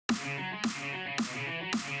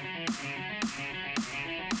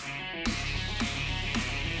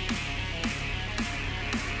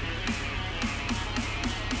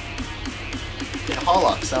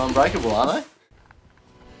Hilux, they're unbreakable, aren't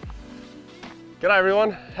they? G'day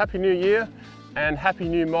everyone, Happy New Year and Happy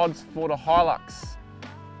New Mods for the Hilux.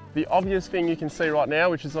 The obvious thing you can see right now,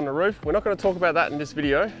 which is on the roof, we're not going to talk about that in this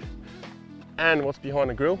video, and what's behind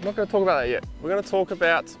the grille. We're not going to talk about that yet. We're going to talk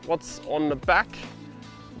about what's on the back,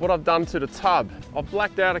 what I've done to the tub. I've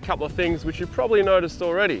blacked out a couple of things which you've probably noticed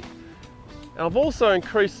already. And I've also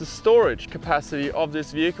increased the storage capacity of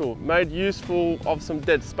this vehicle, made useful of some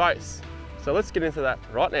dead space. So let's get into that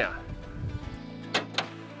right now.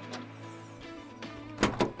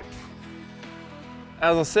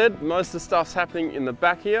 As I said, most of the stuff's happening in the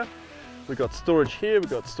back here. We've got storage here, we've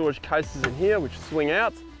got storage cases in here which swing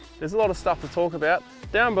out. There's a lot of stuff to talk about.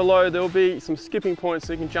 Down below there'll be some skipping points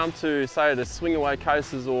so you can jump to, say, the swing away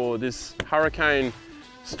cases or this Hurricane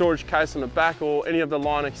storage case on the back, or any of the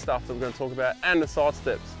Linux stuff that we're going to talk about, and the side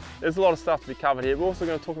steps. There's a lot of stuff to be covered here. We're also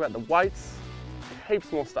going to talk about the weights,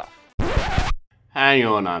 heaps more stuff. Hang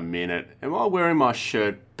on a minute, am I wearing my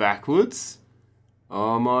shirt backwards?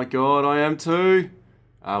 Oh my god, I am too.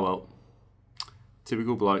 Ah well,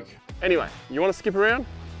 typical bloke. Anyway, you want to skip around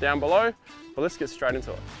down below, but let's get straight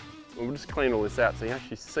into it. We'll just clean all this out so you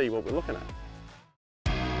actually see what we're looking at.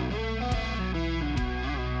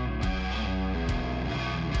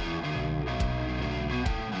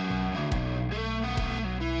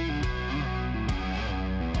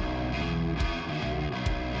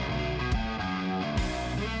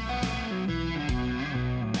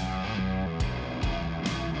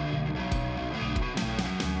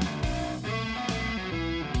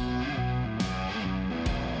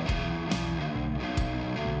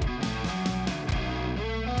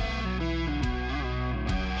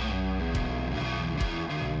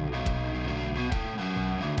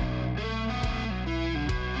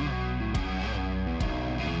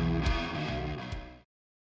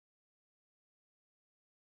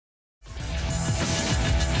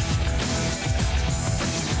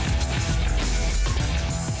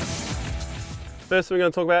 First thing we're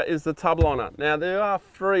going to talk about is the tub liner. Now there are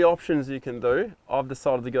three options you can do. I've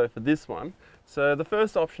decided to go for this one. So the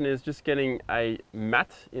first option is just getting a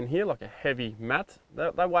mat in here, like a heavy mat.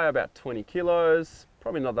 They weigh about 20 kilos,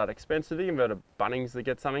 probably not that expensive. You can go to Bunnings to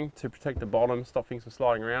get something to protect the bottom, stop things from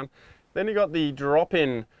sliding around. Then you got the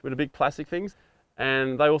drop-in with the big plastic things,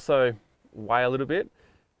 and they also weigh a little bit.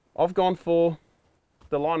 I've gone for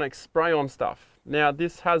the Linux spray-on stuff. Now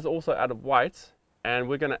this has also added weight, and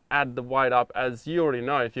we're going to add the weight up, as you already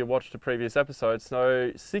know if you watched the previous episode.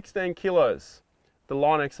 So 16 kilos the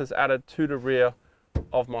Linux has added to the rear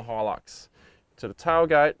of my Hilux, to the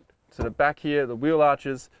tailgate, to the back here, the wheel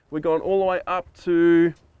arches. We're going all the way up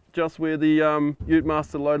to just where the Ute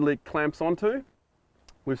Master load leak clamps onto.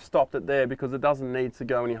 We've stopped it there because it doesn't need to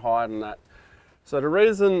go any higher than that. So the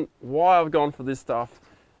reason why I've gone for this stuff,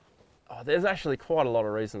 there's actually quite a lot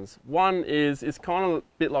of reasons. One is it's kind of a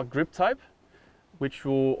bit like grip tape, which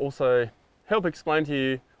will also help explain to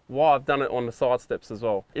you why I've done it on the side steps as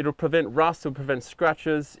well. It'll prevent rust, it'll prevent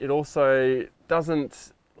scratches. It also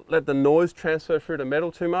doesn't let the noise transfer through the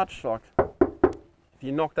metal too much. Like if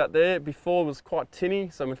you knock that there, before it was quite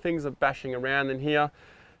tinny, so when things are bashing around in here,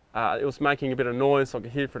 it was making a bit of noise, so I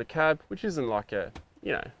could hear it for the cab, which isn't like a,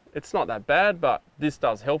 you know, it's not that bad, but this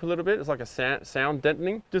does help a little bit. It's like a sound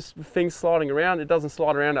deadening. Just things sliding around, it doesn't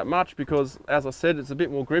slide around that much because, as I said, it's a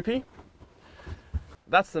bit more grippy.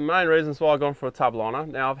 That's the main reasons why I've gone for a tub liner.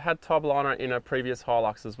 Now I've had tub liner in a previous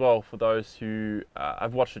Hilux as well. For those who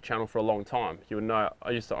have watched the channel for a long time, you would know I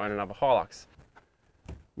used to own another Hilux.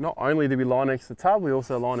 Not only did we Linux the tub, we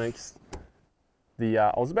also Linux the,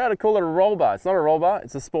 I was about to call it a roll bar. It's not a roll bar,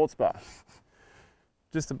 it's a sports bar.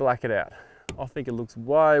 Just to black it out. I think it looks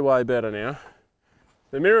way, way better now.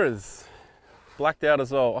 The mirrors, blacked out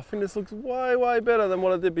as well. I think this looks way, way better than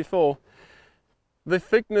what I did before. The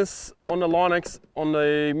thickness on the Linux on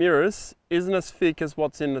the mirrors isn't as thick as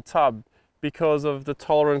what's in the tub because of the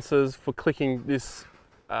tolerances for clicking this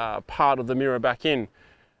part of the mirror back in.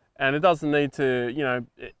 And it doesn't need to, you know,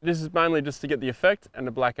 this is mainly just to get the effect and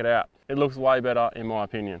to black it out. It looks way better in my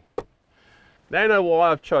opinion. Now you know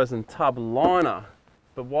why I've chosen tub liner,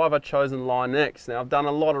 but why have I chosen Linux? Now I've done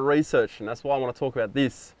a lot of research and that's why I want to talk about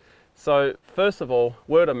this. So first of all,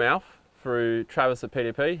 word of mouth. Through Travis at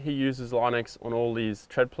PDP, he uses Linux on all these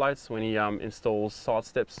tread plates when he installs side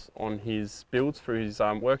steps on his builds through his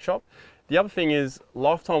workshop. The other thing is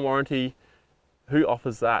lifetime warranty, who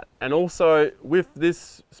offers that? And also with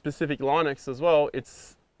this specific Linux as well,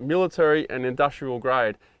 it's military and industrial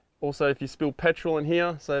grade. Also, if you spill petrol in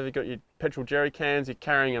here, so if you've got your petrol jerry cans, you're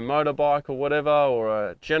carrying a motorbike or whatever, or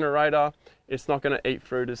a generator, it's not going to eat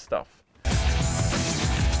through this stuff.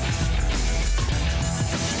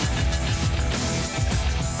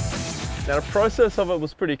 Now the process of it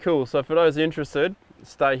was pretty cool, so for those interested,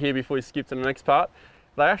 stay here before you skip to the next part.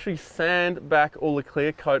 They actually sand back all the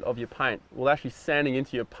clear coat of your paint. Well, actually sanding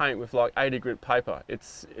into your paint with like 80 grit paper.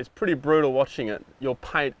 It's pretty brutal watching it, your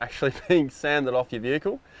paint actually being sanded off your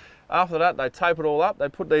vehicle. After that, they tape it all up. They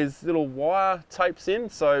put these little wire tapes in,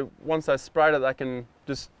 so once they sprayed it, they can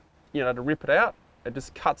just, you know, to rip it out. It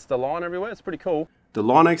just cuts the line everywhere. It's pretty cool. The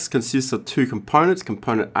Line-X consists of two components,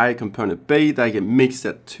 component A, component B. They get mixed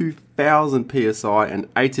at 2000 psi and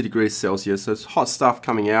 80 degrees Celsius, so it's hot stuff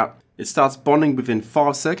coming out. It starts bonding within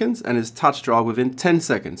 5 seconds and is touch dry within 10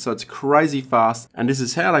 seconds, so it's crazy fast, and this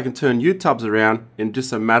is how they can turn U-tubs around in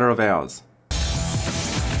just a matter of hours.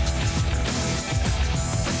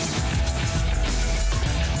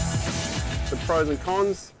 The pros and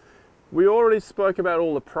cons. We already spoke about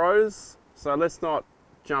all the pros, so let's not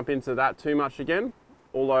jump into that too much again,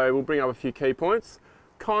 although we'll bring up a few key points.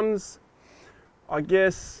 Cons, I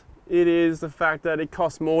guess it is the fact that it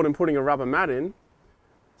costs more than putting a rubber mat in.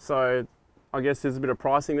 So I guess there's a bit of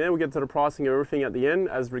pricing there. We'll get to the pricing of everything at the end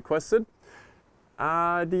as requested.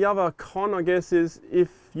 The other con, I guess, is if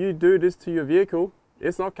you do this to your vehicle,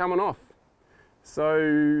 it's not coming off.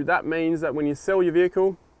 So that means that when you sell your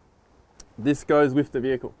vehicle, this goes with the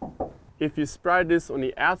vehicle. If you sprayed this on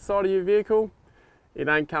the outside of your vehicle, it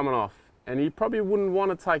ain't coming off. And you probably wouldn't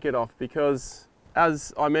want to take it off because,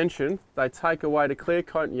 as I mentioned, they take away the clear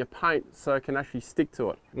coat in your paint so it can actually stick to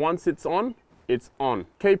it. Once it's on, it's on.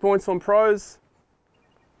 Key points on pros: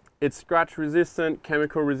 it's scratch resistant,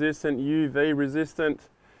 chemical resistant, UV resistant,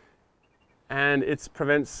 and it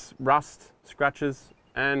prevents rust, scratches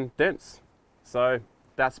and dents. So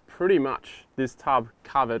that's pretty much this tub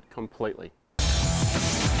covered completely.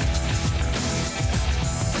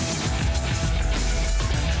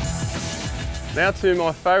 Now to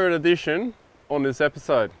my favourite addition on this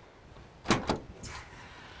episode.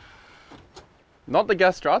 Not the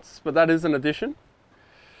gas struts, but that is an addition.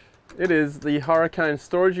 It is the Hurricane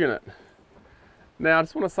storage unit. Now I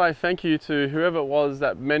just want to say thank you to whoever it was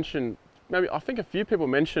that mentioned, maybe I think a few people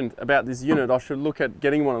mentioned about this unit. I should look at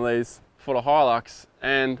getting one of these for the Hilux,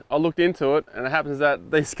 and I looked into it, and it happens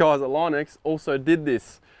that these guys at Line-X also did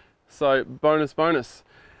this. So bonus.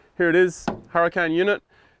 Here it is, Hurricane unit.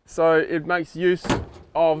 So it makes use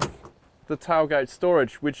of the tailgate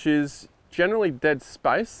storage, which is generally dead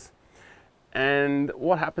space. And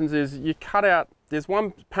what happens is you cut out, there's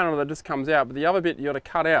one panel that just comes out, but the other bit you got to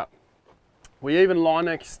cut out. We even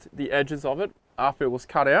Line-X'd the edges of it after it was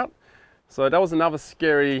cut out. So that was another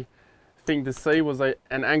scary thing to see, was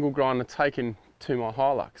an angle grinder taken to my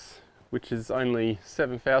Hilux, which is only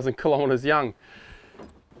 7,000 kilometers young.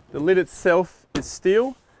 The lid itself is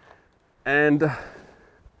steel, and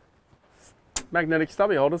magnetic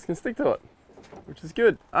stubby holders can stick to it, which is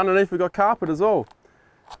good. Underneath we've got carpet as well.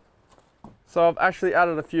 So I've actually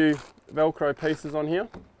added a few Velcro pieces on here,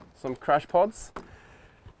 some crash pods.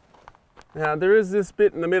 Now there is this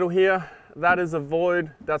bit in the middle here, that is a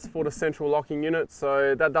void, that's for the central locking unit,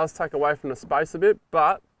 so that does take away from the space a bit,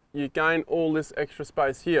 but you gain all this extra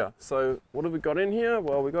space here. So what have we got in here?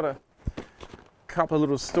 Well, we've got a couple of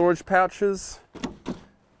little storage pouches,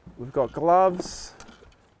 we've got gloves,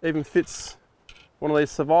 even fits one of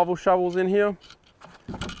these survival shovels in here,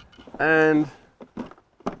 and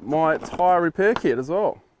my tyre repair kit as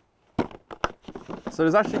well. So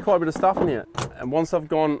there's actually quite a bit of stuff in here, and once I've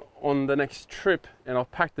gone on the next trip and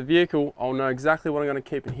I've packed the vehicle, I'll know exactly what I'm going to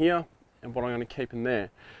keep in here and what I'm going to keep in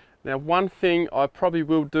there. Now one thing I probably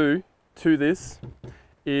will do to this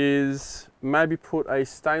is maybe put a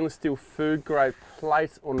stainless steel food grade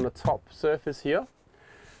plate on the top surface here,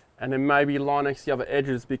 and then maybe Line-X the other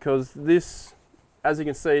edges, because this, as you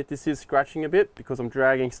can see, this is scratching a bit because I'm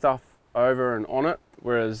dragging stuff over and on it,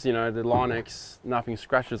 whereas, you know, the Line-X, nothing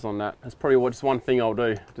scratches on that. That's probably just one thing I'll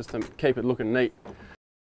do, just to keep it looking neat.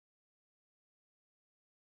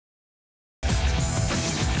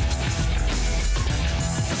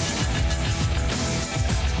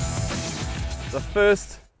 The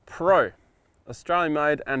first pro, Australian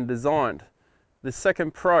made and designed. The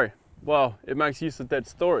second pro, well, it makes use of dead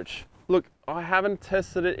storage. Look, I haven't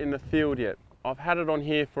tested it in the field yet. I've had it on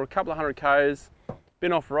here for a couple of 100 Ks,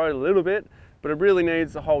 been off road a little bit, but it really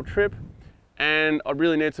needs the whole trip, and I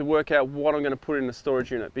really need to work out what I'm going to put in the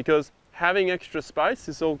storage unit, because having extra space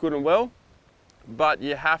is all good and well, but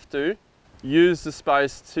you have to use the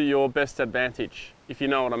space to your best advantage, if you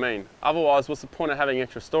know what I mean. Otherwise, what's the point of having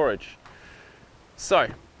extra storage? So,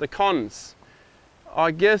 the cons.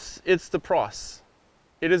 I guess it's the price.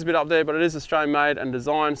 It is a bit up there, but it is Australian made and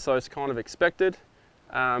designed, so it's kind of expected.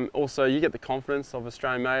 Also, you get the confidence of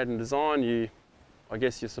Australian made and design. I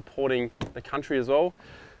guess you're supporting the country as well.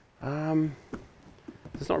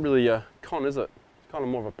 It's not really a con, is it? It's kind of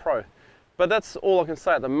more of a pro. But that's all I can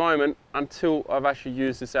say at the moment until I've actually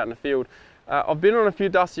used this out in the field. I've been on a few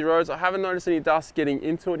dusty roads. I haven't noticed any dust getting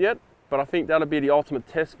into it yet, but I think that'll be the ultimate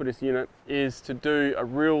test for this unit, is to do a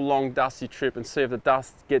real long dusty trip and see if the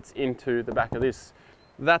dust gets into the back of this.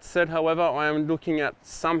 That said, however, I am looking at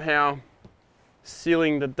somehow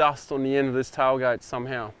sealing the dust on the end of this tailgate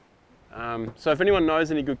somehow. So if anyone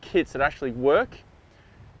knows any good kits that actually work,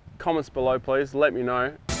 comments below please, let me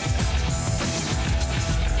know.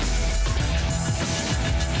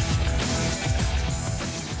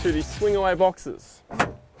 To the swing away boxes.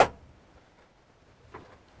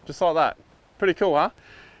 Just like that. Pretty cool, huh?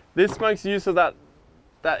 This makes use of that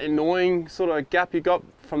annoying sort of gap you got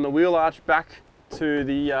from the wheel arch back to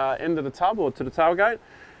the end of the tub or to the tailgate.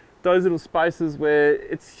 Those little spaces where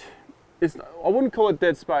it's I wouldn't call it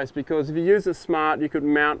dead space, because if you use it smart, you could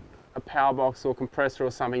mount a power box or compressor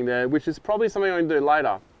or something there, which is probably something I'm going to do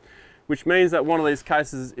later, which means that one of these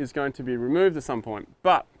cases is going to be removed at some point.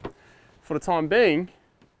 But for the time being,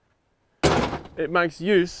 it makes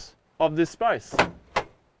use of this space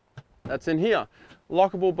that's in here.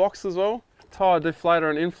 Lockable box as well, tire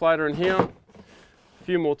deflator and inflator in here, a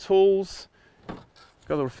few more tools,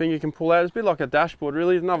 got a little thing you can pull out. It's a bit like a dashboard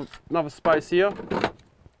really. Another space here.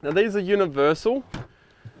 Now these are universal,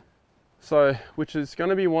 so which is going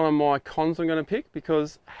to be one of my cons I'm going to pick,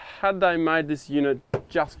 because had they made this unit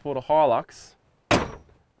just for the Hilux,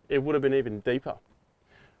 it would have been even deeper.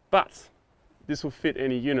 But this will fit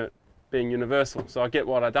any unit, being universal, so I get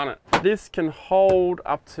why I've done it. This can hold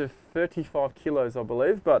up to 35 kilos, I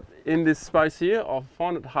believe, but in this space here, I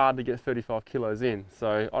find it hard to get 35 kilos in,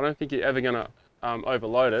 so I don't think you're ever going to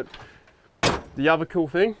overload it. The other cool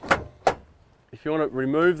thing, if you want to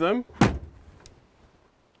remove them,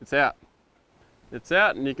 it's out. It's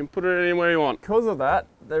out and you can put it anywhere you want. Because of that,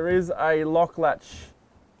 there is a lock latch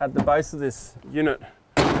at the base of this unit,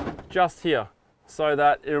 just here, so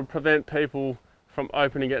that it'll prevent people from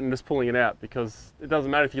opening it and just pulling it out, because it doesn't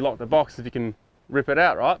matter if you lock the box if you can rip it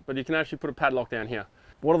out, right? But you can actually put a padlock down here.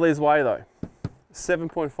 What do these weigh though?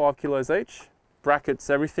 7.5 kilos each, brackets,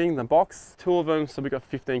 everything, the box, 2 of them, so we've got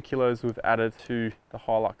 15 kilos we've added to the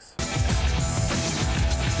Hilux.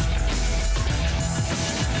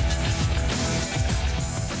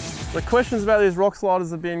 The questions about these rock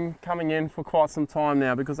sliders have been coming in for quite some time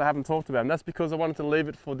now, because I haven't talked about them. That's because I wanted to leave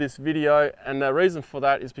it for this video, and the reason for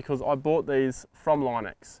that is because I bought these from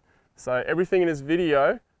Line-X. So everything in this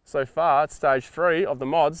video so far at stage 3 of the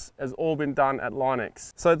mods has all been done at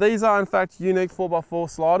Line-X. So these are in fact unique 4x4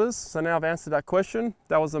 sliders. So now I've answered that question.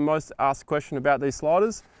 That was the most asked question about these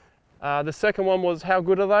sliders. The second one was, how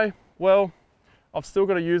good are they? Well, I've still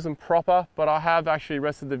got to use them proper, but I have actually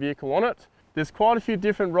rested the vehicle on it. There's quite a few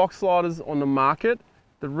different rock sliders on the market.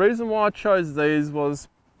 The reason why I chose these was,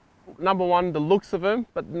 number one, the looks of them,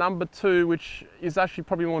 but number two, which is actually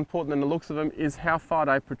probably more important than the looks of them, is how far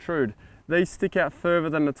they protrude. These stick out further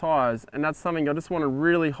than the tires, and that's something I just want to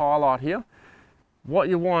really highlight here. What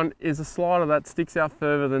you want is a slider that sticks out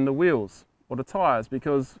further than the wheels or the tires,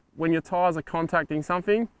 because when your tires are contacting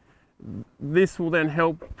something, this will then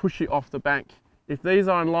help push you off the bank. If these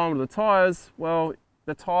are in line with the tires, well,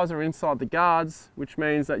 the tires are inside the guards, which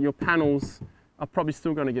means that your panels are probably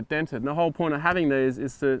still going to get dented. And the whole point of having these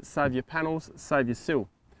is to save your panels, save your sill.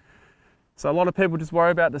 So a lot of people just worry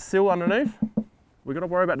about the sill underneath. We've got to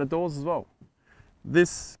worry about the doors as well.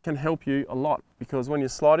 This can help you a lot, because when you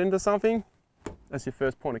slide into something, that's your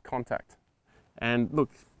first point of contact. And look,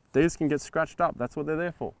 these can get scratched up. That's what they're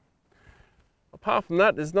there for. Apart from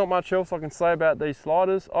that, there's not much else I can say about these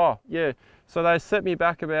sliders. Oh yeah, so they set me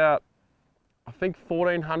back about, I think,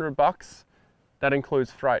 1,400 bucks. That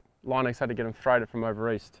includes freight. Line-X had to get them freighted from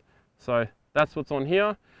over east. So that's what's on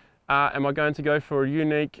here. Am I going to go for a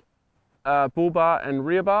unique bull bar and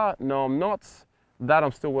rear bar? No, I'm not. That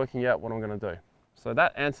I'm still working out what I'm going to do. So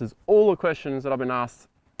that answers all the questions that I've been asked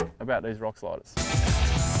about these rock sliders.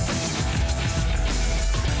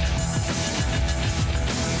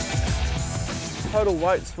 Total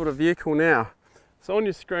weights for the vehicle now. So on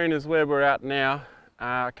your screen is where we're at now.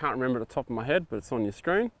 I can't remember at the top of my head, but it's on your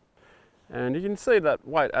screen. And you can see that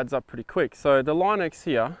weight adds up pretty quick. So the Line-X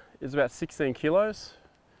here is about 16 kilos,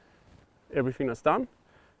 everything that's done,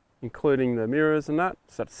 including the mirrors and that.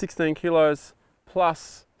 So that's 16 kilos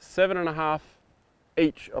plus 7.5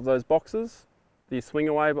 each of those boxes, the swing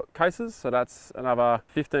away cases. So that's another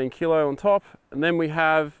 15 kilo on top. And then we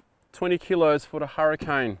have 20 kilos for the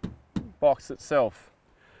Hurricane box itself.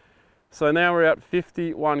 So now we're at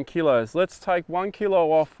 51 kilos. Let's take 1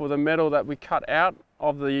 kilo off for the metal that we cut out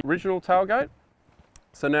of the original tailgate.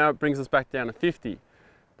 So now it brings us back down to 50.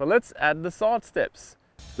 But let's add the side steps.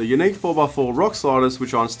 The unique 4x4 rock sliders,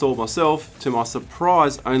 which I installed myself, to my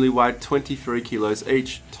surprise only weighed 23 kilos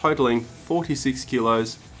each, totaling 46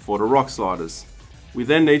 kilos for the rock sliders. We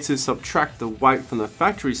then need to subtract the weight from the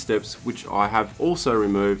factory steps, which I have also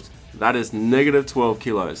removed. That is negative 12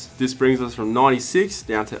 kilos. This brings us from 96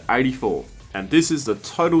 down to 84. And this is the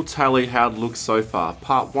total tally how it looks so far.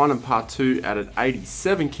 Part 1 and part 2 added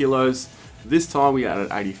 87 kilos. This time we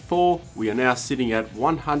added 84. We are now sitting at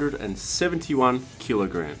 171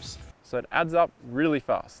 kilograms. So it adds up really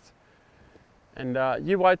fast. And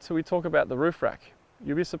you wait till we talk about the roof rack.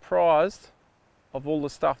 You'll be surprised of all the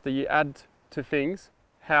stuff that you add to things,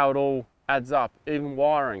 how it all adds up. Even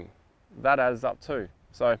wiring, that adds up too.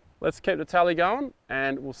 So let's keep the tally going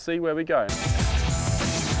and we'll see where we go.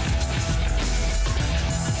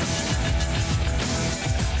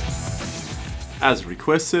 As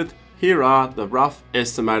requested, here are the rough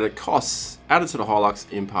estimated costs added to the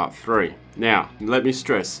Hilux in part 3. Now, let me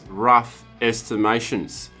stress, rough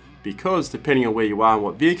estimations, because depending on where you are and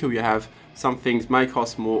what vehicle you have, some things may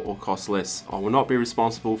cost more or cost less. I will not be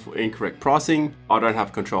responsible for incorrect pricing. I don't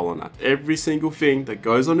have control on that. Every single thing that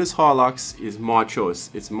goes on this Hilux is my choice.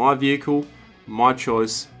 It's my vehicle, my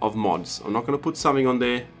choice of mods. I'm not going to put something on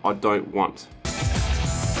there I don't want.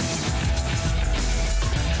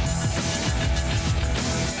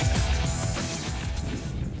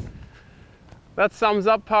 That sums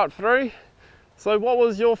up part 3. So what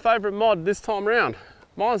was your favourite mod this time around?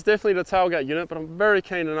 Mine's definitely the tailgate unit, but I'm very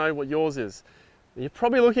keen to know what yours is. You're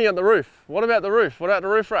probably looking at the roof. What about the roof? What about the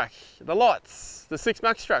roof rack? The lights, the 6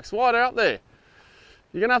 max tracks, why they're out there?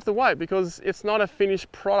 You're gonna have to wait because it's not a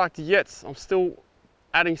finished product yet. I'm still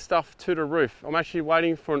adding stuff to the roof. I'm actually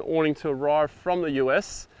waiting for an awning to arrive from the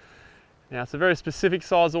US. Now it's a very specific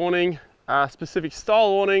size awning, specific style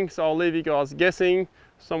awning, so I'll leave you guys guessing.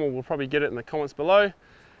 Someone will probably get it in the comments below.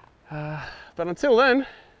 But until then, if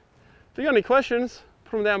you got any questions,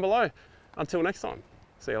 put them down below. Until next time,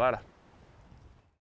 see you later.